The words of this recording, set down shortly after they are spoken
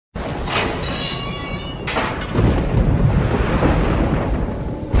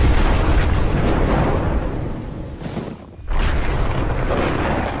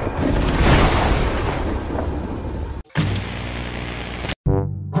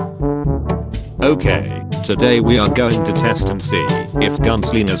Okay, today we are going to test and see if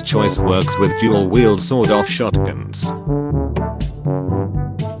Gunslinger's choice works with dual wield sawed-off shotguns.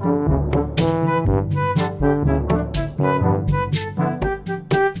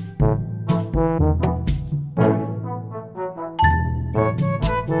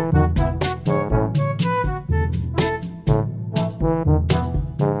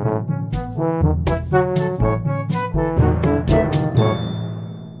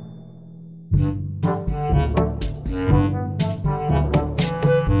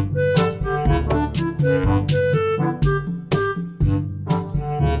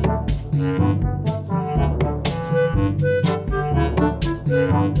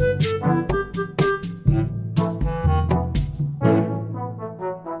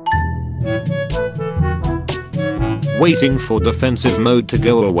 Waiting for defensive mode to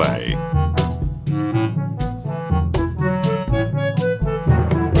go away.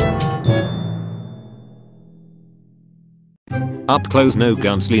 Up close, no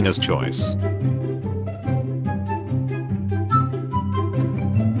Gunslinger's choice.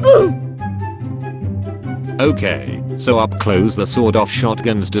 Okay, so up close the sawed-off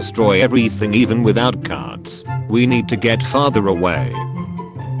shotguns destroy everything even without cards. We need to get farther away.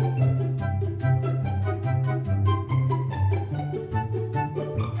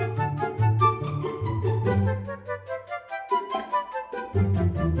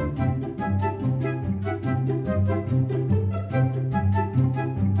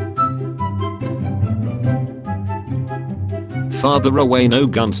 Farther away, no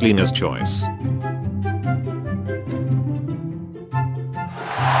Gunslinger's choice.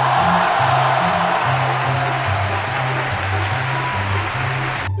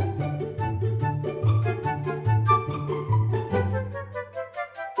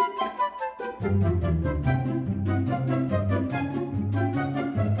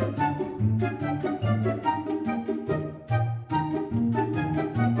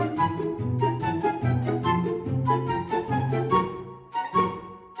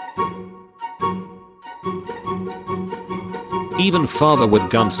 Even farther with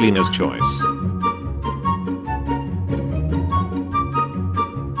Gunslinger's choice.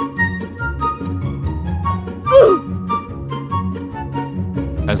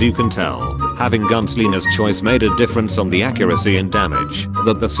 As you can tell, having Gunslinger's choice made a difference on the accuracy and damage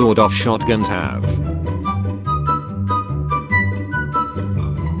that the sawed-off shotguns have.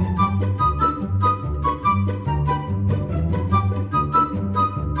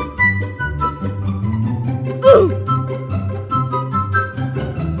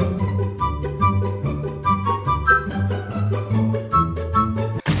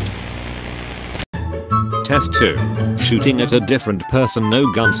 Test 2. Shooting at a different person, no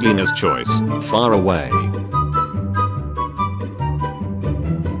Gunslinger's choice, far away.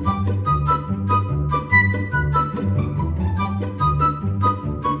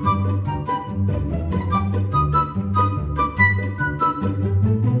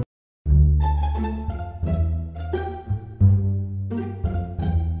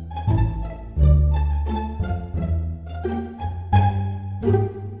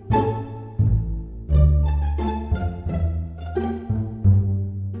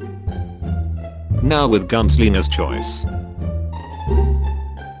 Now with Gunslinger's choice.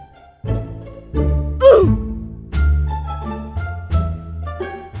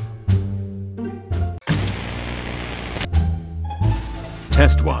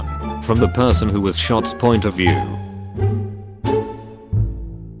 Test 1. From the person who was shot's point of view.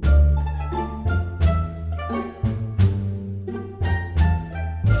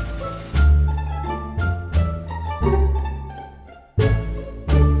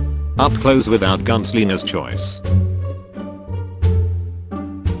 Up close without Gunslinger's choice.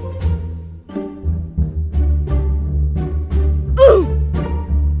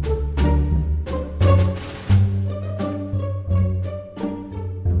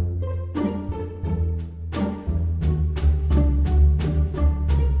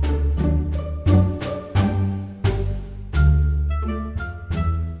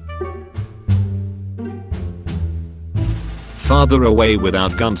 Farther away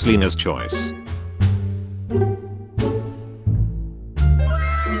without Gunslinger's choice.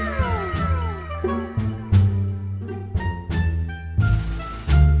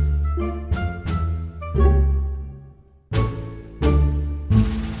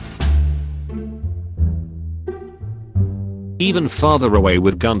 Even farther away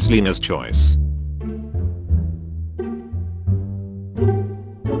with Gunslinger's choice.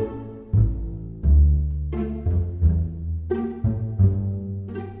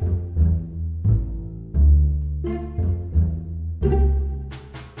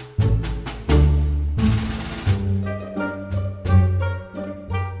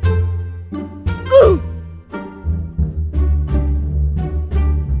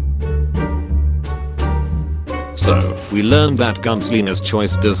 we learned that Gunslinger's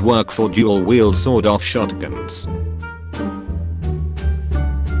choice does work for dual wield sawed-off shotguns.